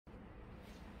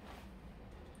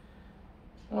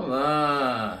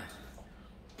Olá!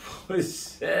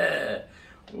 Pois é,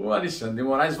 o Alexandre de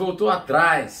Moraes voltou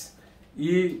atrás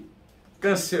e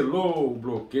cancelou o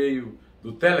bloqueio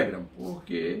do Telegram,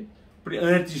 porque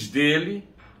antes dele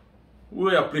o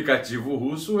aplicativo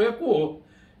russo recuou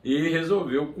e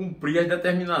resolveu cumprir as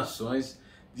determinações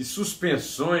de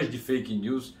suspensões de fake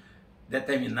news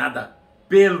determinada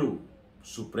pelo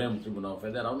Supremo Tribunal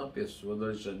Federal na pessoa do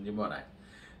Alexandre de Moraes.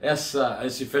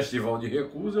 Esse festival de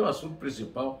recusa é o assunto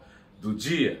principal do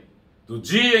Dia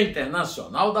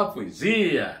Internacional da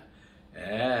Poesia.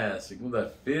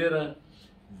 Segunda-feira,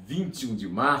 21 de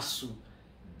março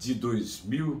de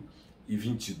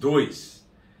 2022.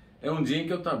 É um dia em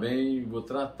que eu também vou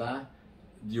tratar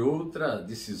de outra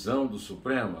decisão do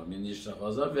Supremo. A ministra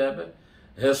Rosa Weber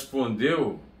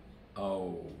respondeu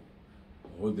ao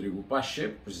Rodrigo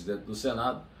Pacheco, presidente do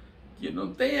Senado, que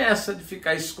não tem essa de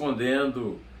ficar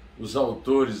escondendo os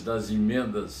autores das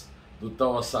emendas do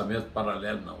tal orçamento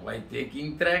paralelo, não. Vai ter que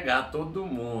entregar todo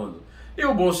mundo. E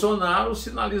o Bolsonaro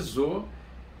sinalizou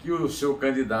que o seu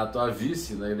candidato a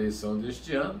vice na eleição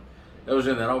deste ano é o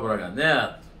general Braga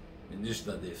Neto,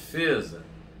 ministro da Defesa,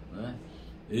 né?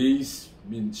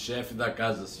 Ex-chefe da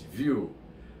Casa Civil,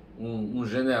 um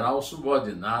general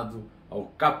subordinado ao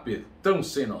capitão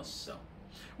sem noção.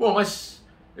 Bom, mas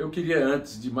eu queria,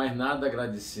 antes de mais nada,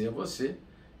 agradecer a você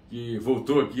que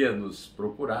voltou aqui a nos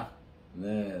procurar,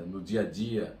 né, no dia a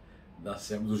dia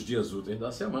dos dias úteis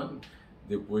da semana,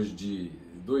 depois de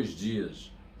 2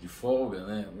 dias de folga,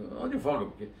 né? Não de folga,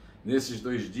 porque nesses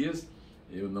 2 dias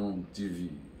eu não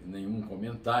tive nenhum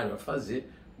comentário a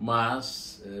fazer,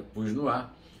 mas pus no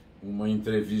ar uma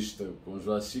entrevista com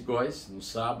Joaci Góes no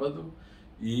sábado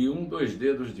e 2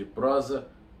 dedos de prosa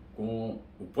com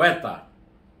o poeta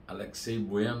Alexei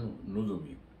Bueno no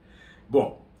domingo.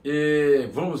 Bom,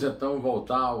 vamos então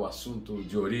voltar ao assunto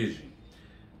de origem.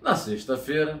 Na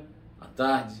sexta-feira, à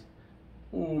tarde,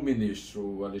 o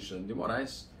ministro Alexandre de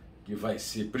Moraes, que vai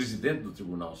ser presidente do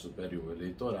Tribunal Superior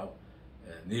Eleitoral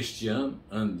neste ano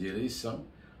de eleição,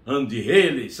 ano de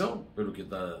reeleição, pelo que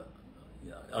está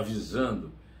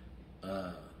avisando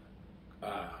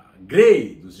a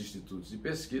grei dos institutos de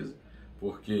pesquisa,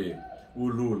 porque o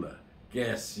Lula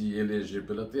quer se eleger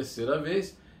pela 3ª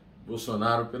vez,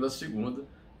 Bolsonaro pela 2ª,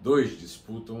 2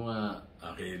 disputam a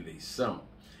reeleição.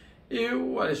 E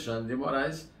o Alexandre de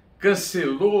Moraes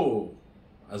cancelou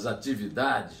as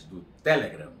atividades do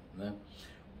Telegram, né?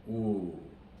 o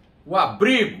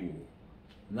abrigo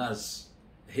nas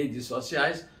redes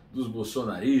sociais dos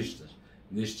bolsonaristas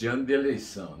neste ano de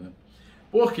eleição, né?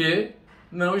 Porque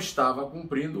não estava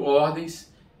cumprindo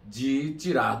ordens de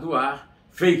tirar do ar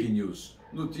fake news,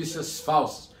 notícias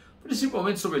falsas,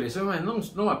 principalmente sobre eleições,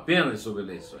 mas não apenas sobre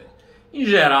eleições. Em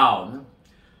geral, né?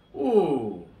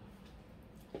 O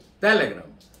Telegram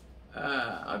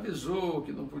avisou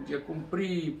que não podia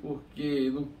cumprir, porque,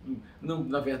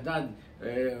 na verdade,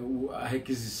 a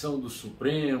requisição do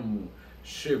Supremo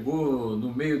chegou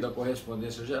no meio da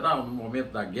correspondência geral, no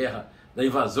momento da guerra, da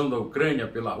invasão da Ucrânia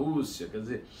pela Rússia. Quer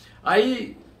dizer,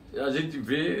 aí a gente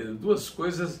vê 2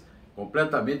 coisas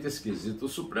completamente esquisitas. O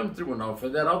Supremo Tribunal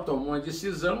Federal tomou uma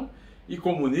decisão e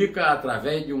comunica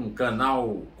através de um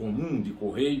canal comum de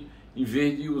correio, em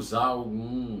vez de usar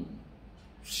algum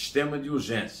sistema de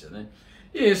urgência, né?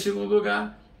 E, em segundo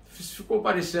lugar, ficou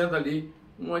parecendo ali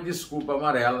uma desculpa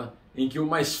amarela, em que o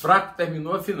mais fraco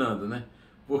terminou afinando, né?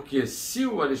 Porque se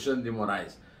o Alexandre de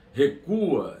Moraes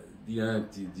recua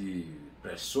diante de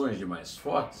pressões de mais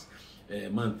fortes,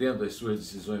 mantendo as suas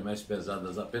decisões mais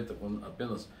pesadas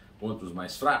apenas contra os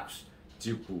mais fracos,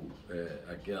 tipo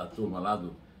aquela turma lá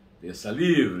do Terça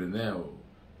Livre, né?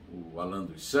 o Alan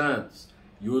dos Santos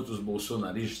e outros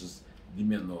bolsonaristas de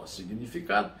menor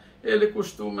significado, ele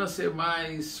costuma ser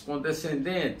mais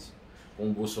condescendente com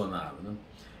o Bolsonaro, né?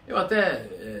 Eu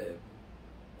até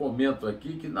comento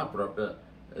aqui que na própria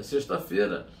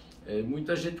sexta-feira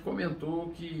muita gente comentou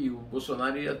que o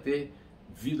Bolsonaro ia ter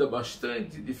vida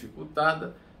bastante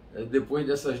dificultada depois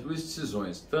dessas 2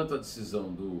 decisões, tanto a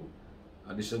decisão do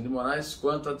Alexandre de Moraes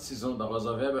quanto a decisão da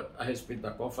Rosa Weber, a respeito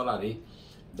da qual falarei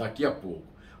daqui a pouco.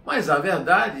 Mas a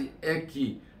verdade é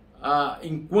que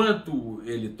enquanto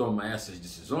ele toma essas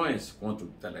decisões, contra o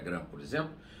Telegram, por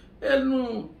exemplo, ele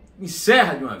não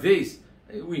encerra de uma vez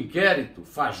o inquérito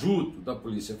fajuto da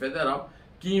Polícia Federal,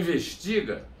 que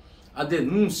investiga a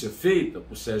denúncia feita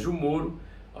por Sérgio Moro,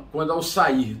 quando, ao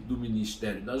sair do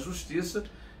Ministério da Justiça,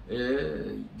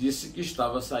 disse que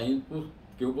estava saindo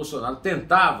porque o Bolsonaro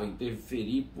tentava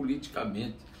interferir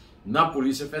politicamente na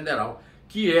Polícia Federal,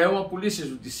 que é uma polícia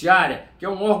judiciária, que é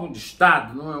um órgão de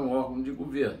Estado, não é um órgão de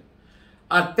governo.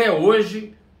 Até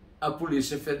hoje, a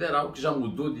Polícia Federal, que já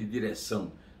mudou de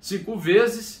direção 5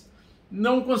 vezes,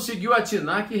 não conseguiu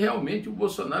atinar que realmente o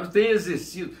Bolsonaro tem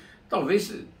exercido,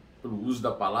 talvez pelo uso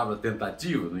da palavra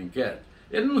tentativa no inquérito.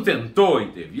 Ele não tentou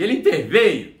intervir, ele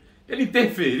interveio, ele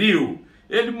interferiu,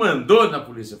 ele mandou na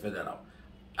Polícia Federal,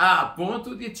 a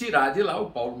ponto de tirar de lá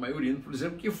o Paulo Maiorino, por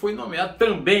exemplo, que foi nomeado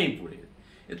também por ele.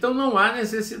 Então não há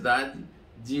necessidade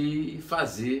de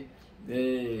fazer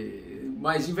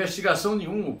mais investigação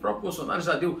nenhuma. O próprio Bolsonaro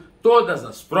já deu todas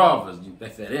as provas de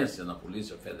interferência na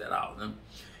Polícia Federal, né?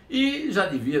 E já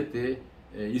devia ter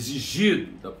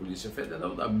exigido da Polícia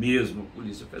Federal, da mesma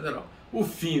Polícia Federal, o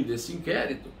fim desse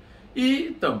inquérito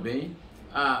e também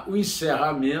o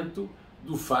encerramento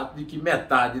do fato de que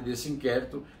metade desse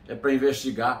inquérito é para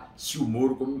investigar se o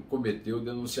Moro cometeu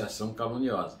denunciação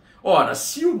caluniosa. Ora,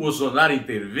 se o Bolsonaro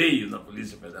interveio na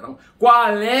Polícia Federal,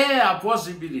 qual é a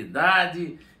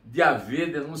possibilidade de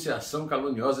haver denunciação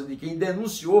caluniosa de quem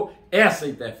denunciou essa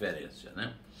interferência,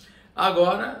 né?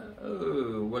 Agora,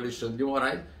 o Alexandre de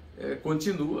Moraes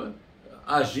continua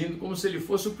agindo como se ele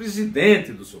fosse o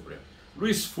presidente do Supremo.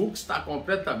 Luiz Fux está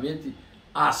completamente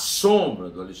à sombra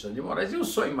do Alexandre de Moraes. Eu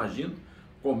só imagino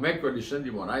como é que o Alexandre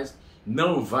de Moraes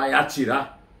não vai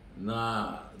atirar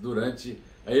durante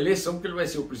a eleição, porque ele vai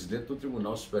ser o presidente do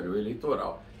Tribunal Superior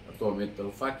Eleitoral. Atualmente está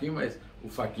no Fachin, mas o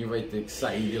Fachin vai ter que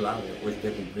sair de lá depois de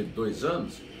ter cumprido 2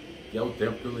 anos, que é o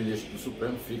tempo que o ministro do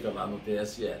Supremo fica lá no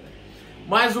TSE, né?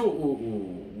 Mas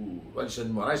o Alexandre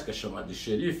de Moraes, que é chamado de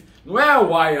xerife, não é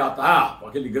o Ayatollah,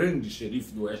 aquele grande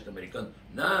xerife do oeste americano,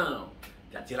 não,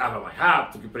 que atirava mais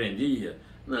rápido, que prendia.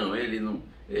 Não, ele não.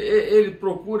 Ele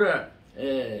procura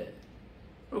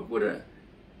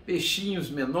peixinhos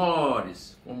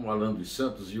menores, como o Alan dos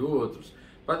Santos e outros,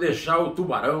 para deixar o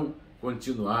tubarão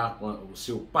continuar com o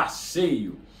seu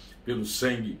passeio pelo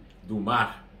sangue do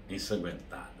mar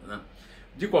ensanguentado, né?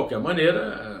 De qualquer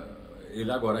maneira,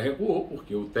 ele agora recuou,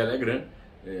 porque o Telegram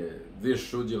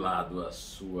deixou de lado a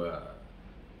sua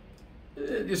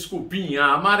desculpinha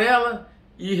amarela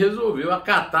e resolveu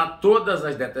acatar todas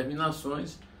as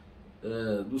determinações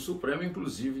do Supremo,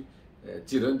 inclusive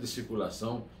tirando de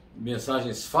circulação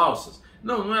mensagens falsas.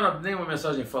 Não era nem uma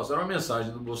mensagem falsa, era uma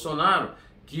mensagem do Bolsonaro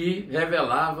que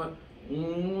revelava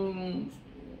um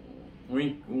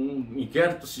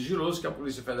inquérito sigiloso que a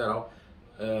Polícia Federal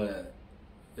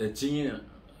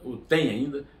tem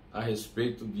ainda a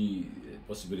respeito de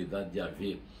possibilidade de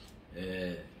haver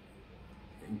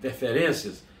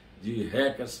interferências de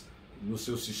hackers no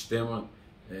seu sistema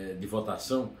de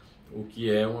votação, o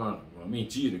que é uma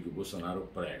mentira que o Bolsonaro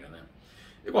prega, né?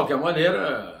 De qualquer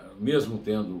maneira, mesmo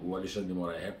tendo o Alexandre de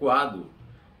Moraes recuado,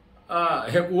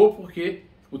 recuou porque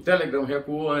o Telegram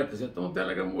recuou antes. Então o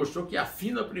Telegram mostrou que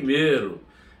afina primeiro.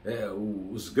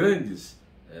 Os grandes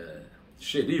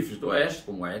xerifes do Oeste,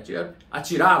 como a Etienne,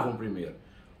 atiravam primeiro.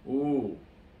 O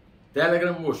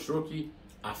Telegram mostrou que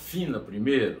afina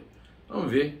primeiro.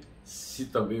 Vamos ver se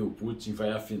também o Putin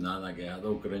vai afinar na guerra da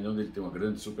Ucrânia, onde ele tem uma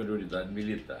grande superioridade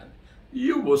militar.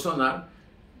 E o Bolsonaro,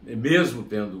 mesmo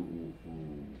tendo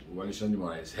o Alexandre de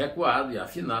Moraes recuado e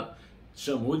afinado,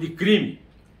 chamou de crime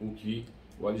o que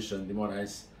o Alexandre de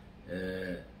Moraes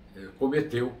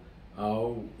cometeu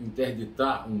ao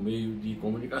interditar um meio de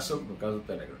comunicação, no caso do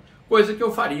Telegram. Coisa que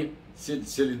eu faria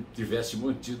se ele tivesse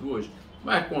mantido hoje.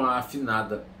 Mas com a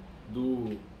afinada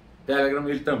do Telegram,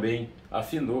 ele também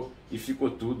afinou e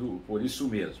ficou tudo por isso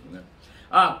mesmo, né?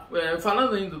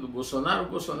 Falando ainda do Bolsonaro, o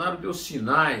Bolsonaro deu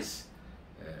sinais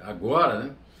agora,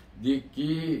 né, de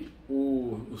que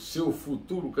o seu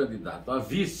futuro candidato a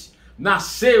vice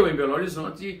nasceu em Belo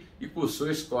Horizonte e cursou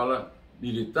escola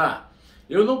militar.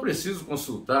 Eu não preciso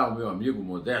consultar o meu amigo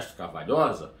Modesto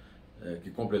Carvalhosa,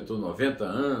 que completou 90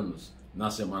 anos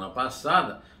na semana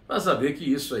passada, para saber que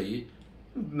isso aí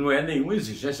não é nenhuma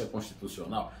exigência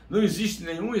constitucional. Não existe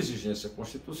nenhuma exigência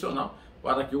constitucional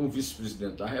para que um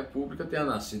vice-presidente da República tenha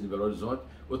nascido em Belo Horizonte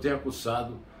ou tenha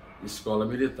cursado escola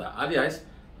militar. Aliás,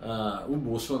 o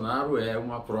Bolsonaro é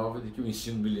uma prova de que o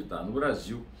ensino militar no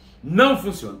Brasil não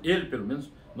funciona. Ele, pelo menos,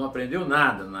 não aprendeu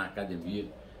nada na Academia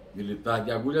Militar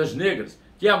de Agulhas Negras,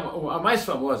 que é a mais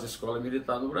famosa escola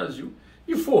militar no Brasil,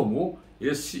 e formou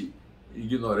esse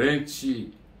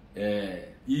ignorante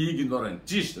e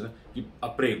ignorantista, né, que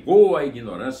apregou a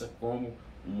ignorância como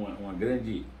uma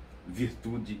grande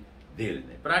virtude dele,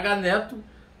 né? Braga Neto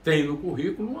tem no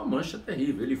currículo uma mancha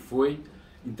terrível. Ele foi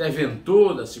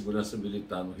interventor da segurança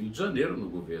militar no Rio de Janeiro, no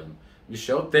governo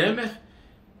Michel Temer,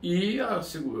 e a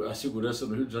segurança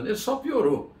no Rio de Janeiro só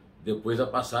piorou depois da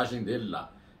passagem dele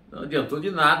lá. Não adiantou de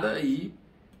nada e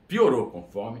piorou,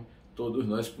 conforme todos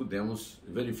nós pudemos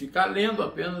verificar, lendo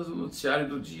apenas o noticiário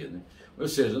do dia, né? Ou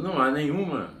seja, não há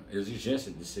nenhuma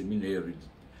exigência de ser mineiro e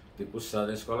de ter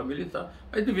cursado a escola militar,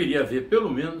 mas deveria haver pelo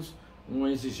menos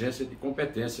uma exigência de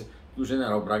competência que o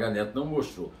general Braga Neto não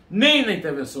mostrou, nem na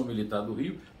intervenção militar do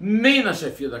Rio, nem na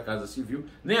chefia da Casa Civil,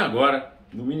 nem agora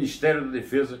no Ministério da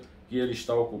Defesa que ele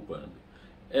está ocupando.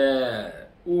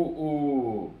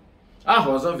 A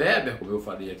Rosa Weber, como eu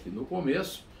falei aqui no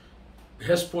começo,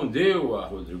 respondeu a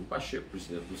Rodrigo Pacheco,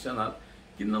 presidente do Senado,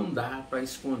 que não dá para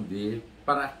esconder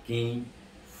para quem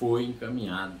foi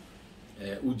encaminhado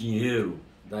o dinheiro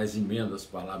das emendas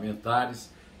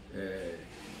parlamentares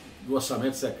do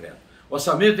orçamento secreto. O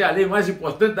orçamento é a lei mais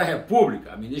importante da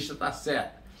República, a ministra está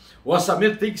certa. O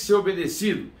orçamento tem que ser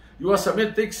obedecido e o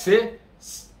orçamento tem que ser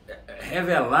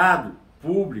revelado,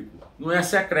 público, não é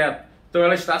secreto. Então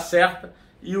ela está certa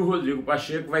e o Rodrigo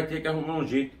Pacheco vai ter que arrumar um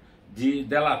jeito de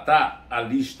delatar a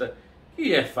lista,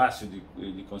 que é fácil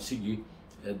de conseguir,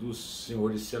 dos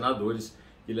senhores senadores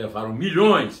que levaram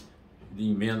milhões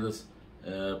de emendas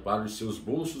para os seus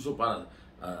bolsos ou para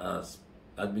as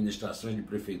administrações de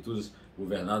prefeituras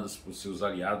governadas por seus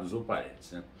aliados ou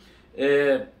parentes, né?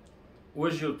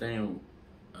 Hoje eu tenho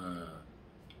a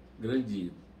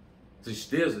grande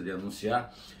tristeza de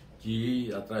anunciar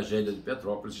que a tragédia de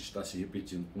Petrópolis está se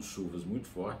repetindo com chuvas muito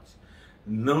fortes.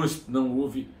 Não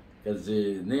houve, quer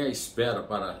dizer, nem a espera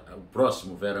para o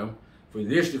próximo verão, foi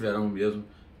neste verão mesmo,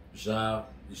 já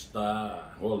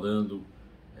está rolando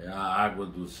a água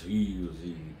dos rios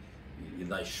e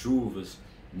das chuvas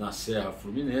na Serra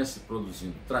Fluminense,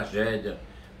 produzindo tragédia,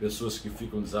 pessoas que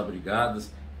ficam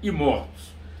desabrigadas e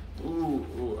mortos.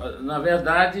 Na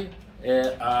verdade,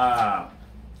 a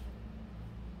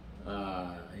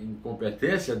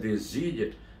incompetência, a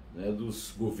desídia, né,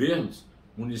 dos governos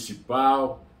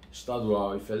municipal,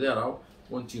 estadual e federal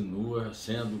continua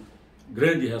sendo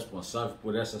grande responsável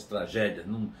por essas tragédias.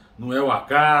 Não é o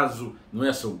acaso, não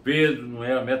é São Pedro, não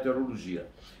é a meteorologia.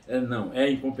 Não, é a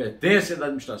incompetência da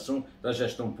administração da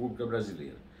gestão pública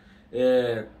brasileira.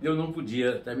 Eu não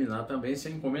podia terminar também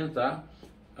sem comentar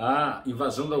a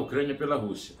invasão da Ucrânia pela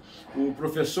Rússia. O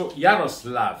professor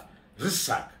Yaroslav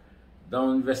Rysak, da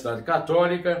Universidade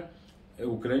Católica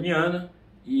Ucraniana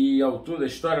e autor da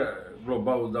História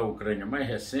Global da Ucrânia mais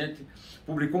recente,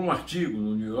 publicou um artigo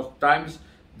no New York Times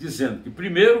dizendo que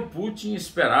primeiro Putin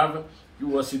esperava que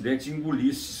o Ocidente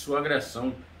engolisse sua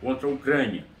agressão contra a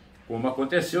Ucrânia, como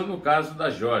aconteceu no caso da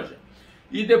Geórgia,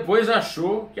 e depois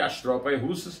achou que as tropas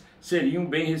russas seriam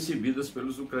bem recebidas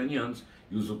pelos ucranianos,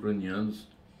 e os ucranianos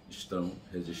estão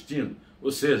resistindo.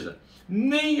 Ou seja,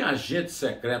 nem agente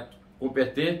secreto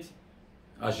competente,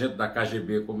 agente da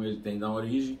KGB como ele tem na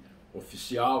origem,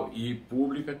 oficial e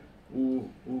pública, o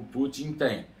Putin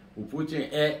tem. O Putin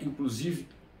é, inclusive,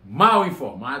 mal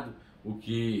informado, o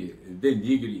que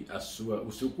denigre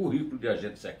o seu currículo de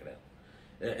agente secreto.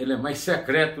 Ele é mais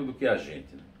secreto do que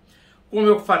agente, né? Como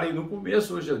eu falei no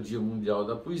começo, hoje é o Dia Mundial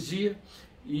da Poesia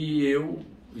e eu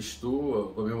estou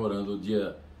comemorando o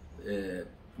Dia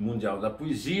Mundial da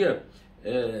Poesia,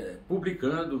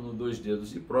 publicando no Dois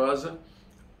Dedos de Prosa,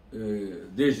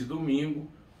 desde domingo,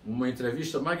 uma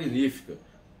entrevista magnífica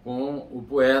com o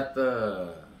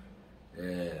poeta,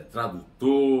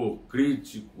 tradutor,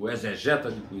 crítico, exegeta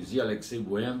de poesia, Alexei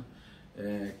Bueno,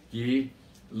 que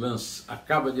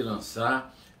acaba de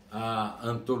lançar a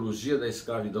antologia da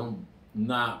escravidão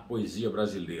na poesia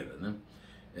brasileira, né?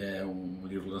 É um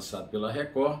livro lançado pela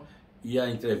Record e a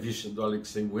entrevista do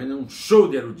Alexei Bueno é um show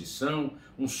de erudição,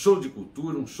 um show de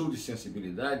cultura, um show de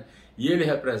sensibilidade, e ele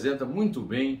representa muito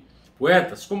bem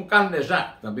poetas como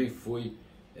Carnegie, que também foi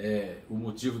o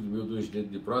motivo do meu Dois Dedos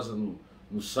de Prosa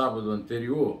no sábado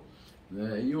anterior,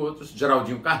 né? E outros,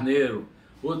 Geraldinho Carneiro,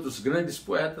 outros grandes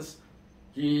poetas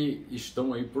que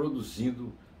estão aí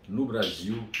produzindo no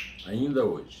Brasil ainda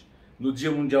hoje. No Dia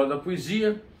Mundial da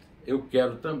Poesia, eu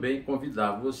quero também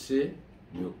convidar você,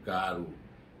 meu caro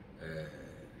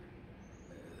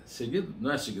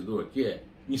não é seguidor aqui, é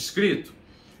inscrito,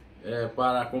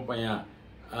 para acompanhar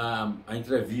a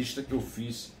entrevista que eu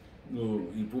fiz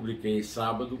e publiquei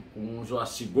sábado com o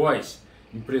Joaci Góes,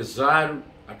 empresário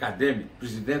acadêmico,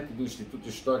 presidente do Instituto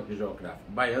Histórico e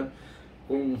Geográfico baiano,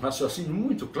 com um raciocínio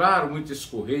muito claro, muito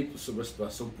escorreito sobre a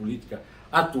situação política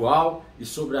atual e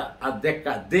sobre a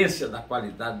decadência da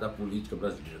qualidade da política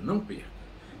brasileira. Não perca.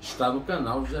 Está no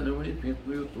canal José Neumann Pinto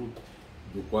no YouTube,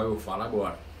 do qual eu falo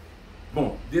agora.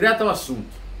 Bom, direto ao assunto.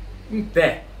 Em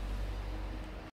pé.